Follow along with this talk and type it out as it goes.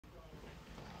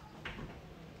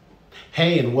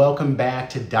Hey, and welcome back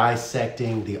to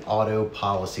Dissecting the Auto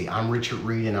Policy. I'm Richard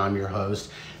Reed and I'm your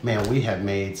host. Man, we have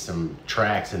made some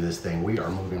tracks in this thing. We are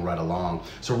moving right along.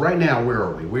 So right now, where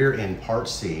are we? We're in Part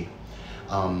C,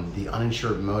 the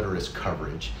uninsured motorist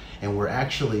coverage. And we're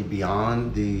actually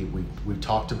beyond we've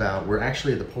talked about, we're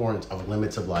actually at the point of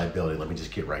limits of liability. Let me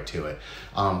just get right to it.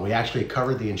 We actually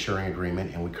covered the insuring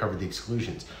agreement and we covered the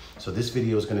exclusions. So this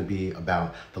video is going to be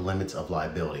about the limits of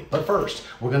liability. But first,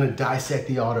 we're going to dissect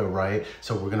the auto, right?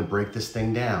 So we're going to break this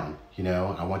thing down. You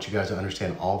know, I want you guys to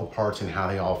understand all the parts and how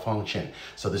they all function.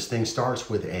 So this thing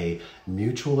starts with a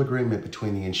mutual agreement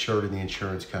between the insured and the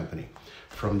insurance company.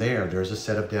 From there, there's a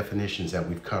set of definitions that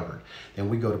we've covered. Then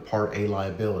we go to Part A,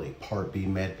 liability, Part B,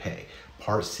 med pay,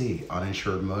 Part C,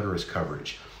 uninsured motorist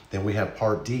coverage. Then we have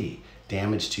Part D,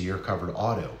 damage to your covered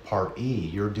auto, Part E,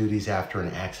 your duties after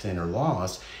an accident or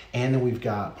loss, and then we've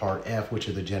got Part F, which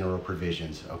are the general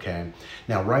provisions, okay?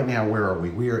 Now, right now, where are we?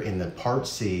 We are in the Part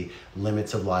C,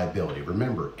 limits of liability.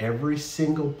 Remember, every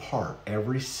single part,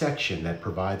 every section that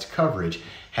provides coverage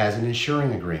has an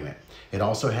insuring agreement. It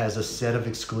also has a set of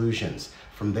exclusions.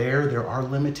 From there are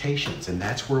limitations, and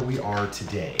that's where we are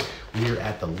today. We are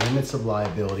at the limits of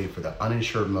liability for the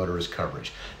uninsured motorist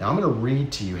coverage. Now, I'm going to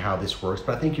read to you how this works,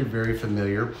 but I think you're very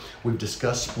familiar. We've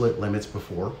discussed split limits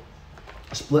before.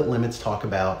 Split limits talk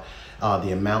about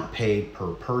the amount paid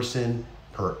per person,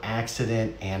 per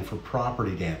accident, and for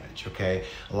property damage, okay?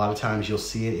 A lot of times you'll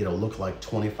see it'll look like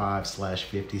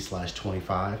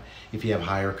 25/50/25. If you have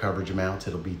higher coverage amounts,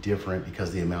 it'll be different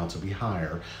because the amounts will be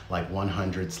higher, like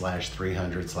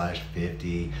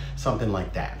 100/300/50, something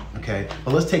like that, okay?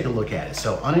 But let's take a look at it.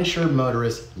 So uninsured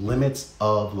motorist limits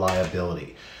of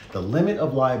liability. The limit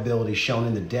of liability shown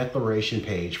in the declaration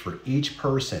page for each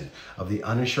person of the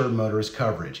uninsured motorist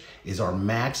coverage is our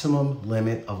maximum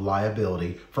limit of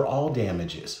liability for all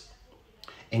damages,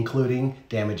 including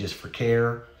damages for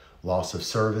care, loss of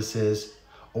services,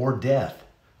 or death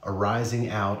arising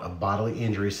out of bodily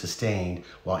injury sustained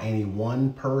while by any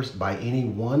one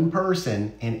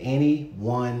person in any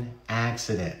one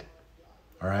accident.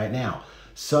 All right, now,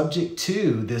 subject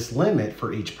to this limit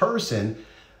for each person,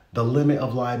 the limit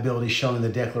of liability shown in the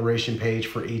declaration page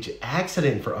for each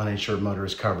accident for uninsured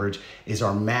motorist coverage is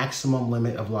our maximum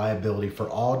limit of liability for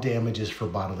all damages for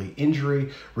bodily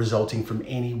injury resulting from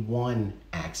any one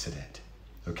accident,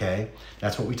 okay?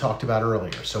 That's what we talked about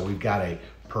earlier. So we've got a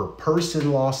per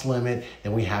person loss limit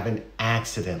and we have an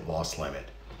accident loss limit,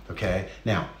 okay?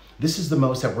 Now, this is the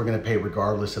most that we're gonna pay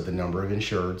regardless of the number of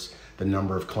insureds, the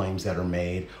number of claims that are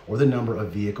made, or the number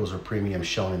of vehicles or premiums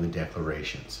shown in the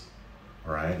declarations.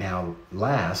 All right, now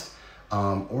last,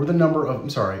 or the number of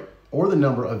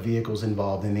vehicles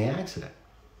involved in the accident.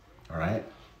 All right,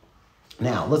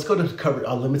 now let's go to cover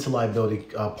limits of liability,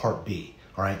 Part B.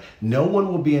 All right, no one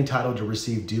will be entitled to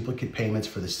receive duplicate payments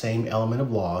for the same element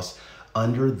of loss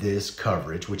under this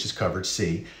coverage, which is coverage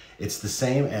C. It's the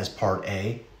same as Part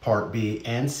A, Part B,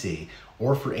 and C,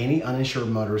 or for any uninsured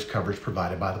motorist coverage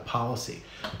provided by the policy.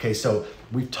 Okay, so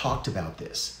we've talked about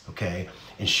this, okay?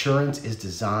 Insurance is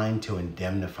designed to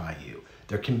indemnify you.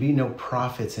 There can be no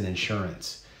profits in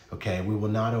insurance, okay? We will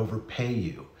not overpay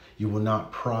you. You will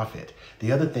not profit.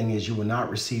 The other thing is you will not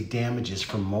receive damages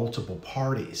from multiple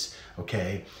parties,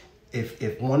 okay?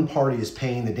 If one party is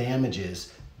paying the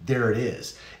damages, there it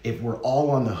is. If we're all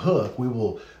on the hook, we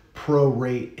will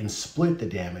prorate and split the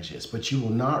damages, but you will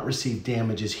not receive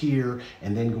damages here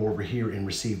and then go over here and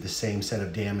receive the same set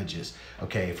of damages,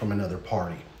 okay, from another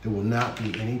party. There will not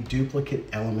be any duplicate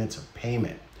elements of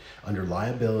payment under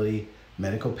liability,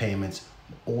 medical payments,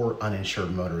 or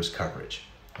uninsured motorist coverage,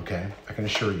 okay? I can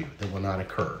assure you that will not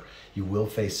occur. You will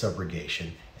face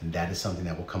subrogation, and that is something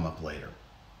that will come up later.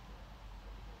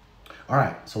 All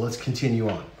right, so let's continue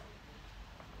on.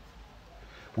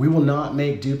 We will not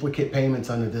make duplicate payments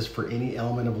under this for any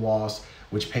element of loss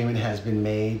which payment has been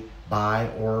made by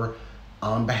or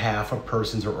on behalf of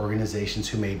persons or organizations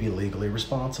who may be legally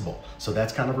responsible. So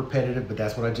that's kind of repetitive, but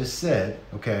that's what I just said,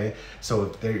 okay?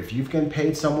 So if you've been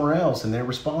paid somewhere else and they're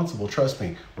responsible, trust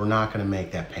me, we're not gonna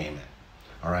make that payment.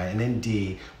 All right, and then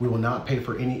D, we will not pay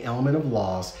for any element of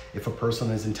loss if a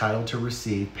person is entitled to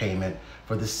receive payment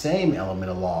for the same element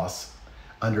of loss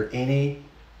under any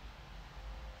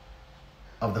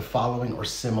of the following or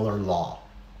similar law: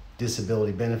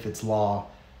 disability benefits law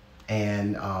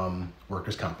and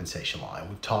workers' compensation law. And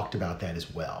we've talked about that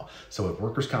as well. So if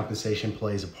workers' compensation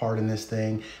plays a part in this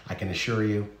thing, I can assure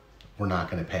you we're not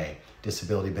gonna pay.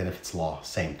 Disability benefits law,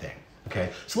 same thing,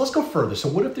 okay? So let's go further. So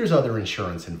what if there's other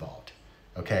insurance involved?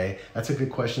 Okay, that's a good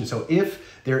question. So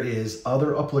if there is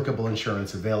other applicable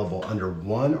insurance available under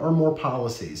one or more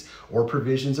policies or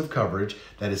provisions of coverage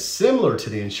that is similar to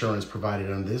the insurance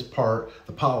provided under this part,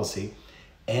 the policy,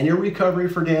 annual recovery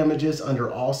for damages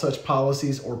under all such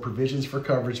policies or provisions for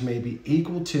coverage may be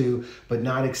equal to but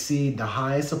not exceed the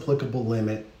highest applicable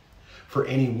limit for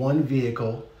any one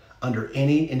vehicle under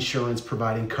any insurance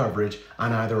providing coverage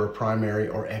on either a primary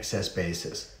or excess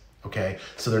basis. Okay,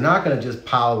 so they're not going to just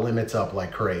pile limits up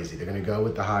like crazy. They're going to go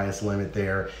with the highest limit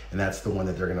there, and that's the one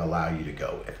that they're going to allow you to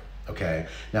go with. Okay,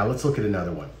 now let's look at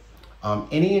another one.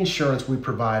 Any insurance we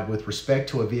provide with respect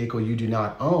to a vehicle you do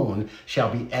not own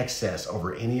shall be excess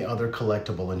over any other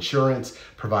collectible insurance,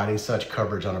 providing such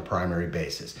coverage on a primary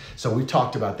basis. So we've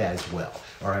talked about that as well.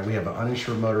 All right, we have an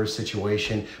uninsured motorist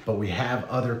situation, but we have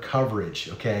other coverage,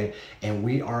 okay? And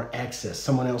we are excess.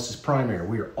 Someone else is primary.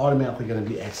 We are automatically going to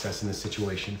be excess in this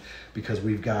situation because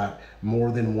we've got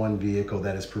more than one vehicle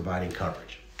that is providing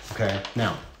coverage, okay?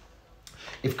 Now,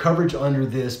 if coverage under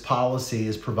this policy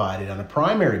is provided on a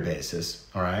primary basis,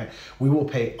 all right, we will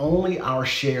pay only our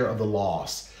share of the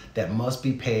loss that must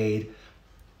be paid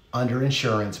under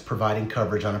insurance providing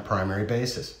coverage on a primary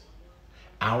basis.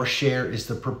 Our share is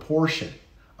the proportion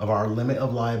of our limit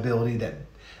of liability that,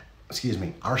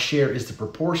 our share is the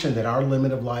proportion that our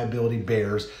limit of liability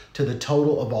bears to the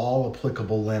total of all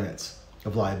applicable limits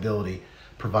of liability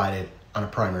provided on a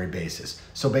primary basis.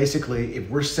 So basically, if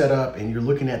we're set up and you're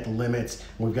looking at the limits,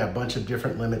 we've got a bunch of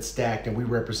different limits stacked and we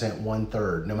represent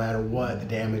 1/3. No matter what the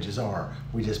damages are,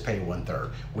 we just pay 1/3.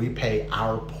 We pay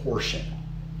our portion,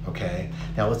 okay?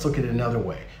 Now let's look at it another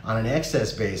way. On an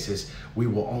excess basis, we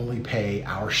will only pay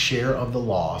our share of the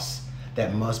loss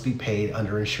that must be paid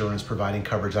under insurance providing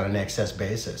coverage on an excess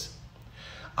basis.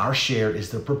 Our share is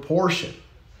the proportion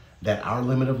that our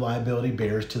limit of liability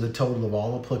bears to the total of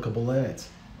all applicable limits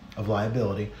of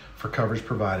liability for coverage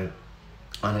provided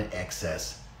on an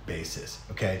excess basis,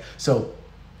 okay? So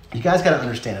you guys got to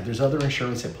understand, if there's other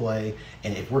insurance at play,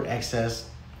 and if we're excess,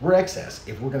 we're excess.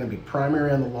 If we're going to be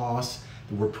primary on the loss,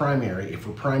 we're primary. If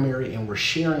we're primary and we're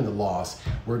sharing the loss,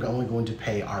 we're only going to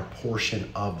pay our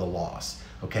portion of the loss,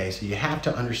 okay? So you have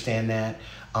to understand that.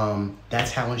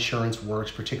 That's how insurance works,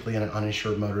 particularly in an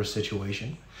uninsured motorist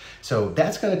situation. So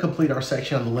that's going to complete our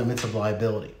section on the limits of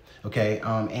liability. Okay,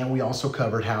 and we also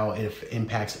covered how it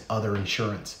impacts other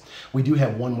insurance. We do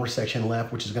have one more section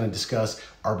left, which is going to discuss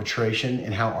arbitration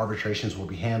and how arbitrations will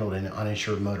be handled in an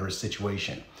uninsured motorist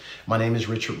situation. My name is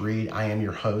Richard Reed. I am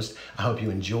your host. I hope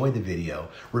you enjoyed the video.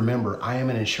 Remember, I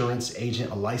am an insurance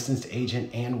agent, a licensed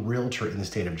agent, and realtor in the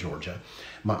state of Georgia.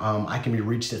 I can be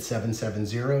reached at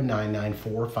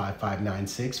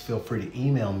 770-994-5596. Feel free to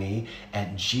email me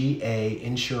at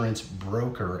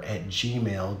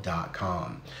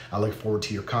gainsurancebroker@gmail.com. I look forward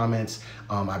to your comments.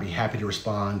 I'd be happy to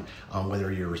respond,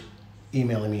 whether you're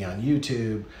emailing me on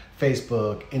YouTube,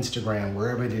 Facebook, Instagram,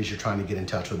 wherever it is you're trying to get in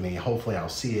touch with me. Hopefully I'll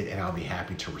see it and I'll be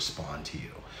happy to respond to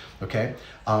you. Okay?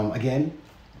 Again,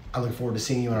 I look forward to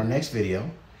seeing you in our next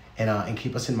video. And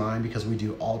keep us in mind because we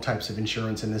do all types of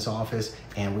insurance in this office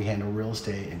and we handle real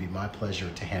estate, and it'd be my pleasure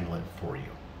to handle it for you.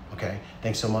 Okay?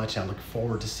 Thanks so much. And I look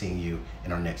forward to seeing you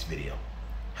in our next video.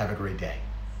 Have a great day.